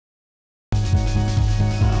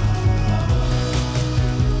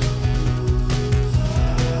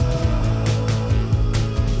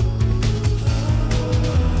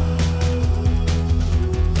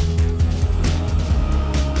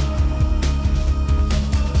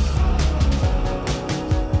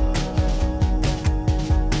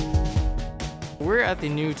the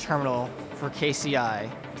new terminal for KCI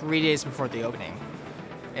 3 days before the opening.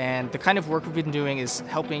 And the kind of work we've been doing is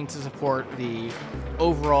helping to support the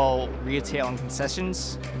overall retail and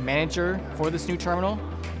concessions manager for this new terminal.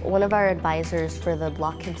 One of our advisors for the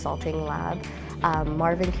Bloch Consulting Lab,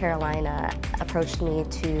 Marvin Carolina, approached me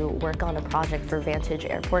to work on a project for Vantage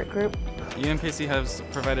Airport Group. UMKC has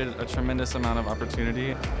provided a tremendous amount of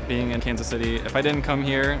opportunity being in Kansas City. If I didn't come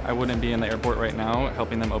here, I wouldn't be in the airport right now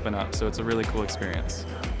helping them open up, so it's a really cool experience.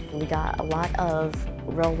 We got a lot of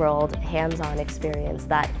real-world, hands-on experience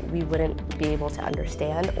that we wouldn't be able to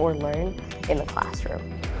understand or learn in the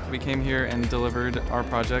classroom. We came here and delivered our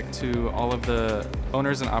project to all of the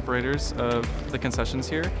owners and operators of the concessions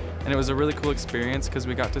here, and it was a really cool experience because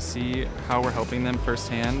we got to see how we're helping them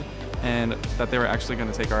firsthand and that they were actually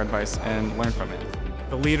going to take our advice and learn from it.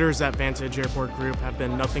 The leaders at Vantage Airport Group have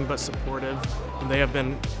been nothing but supportive, and they have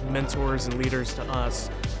been mentors and leaders to us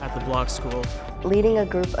at the Bloch School. Leading a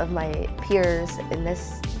group of my peers in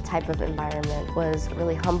this type of environment was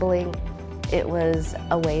really humbling. It was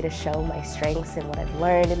a way to show my strengths and what I've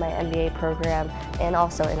learned in my MBA program and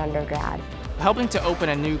also in undergrad. Helping to open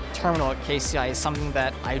a new terminal at KCI is something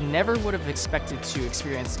that I never would have expected to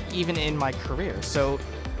experience even in my career. So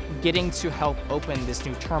getting to help open this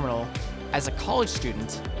new terminal as a college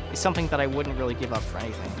student is something that I wouldn't really give up for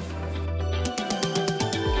anything.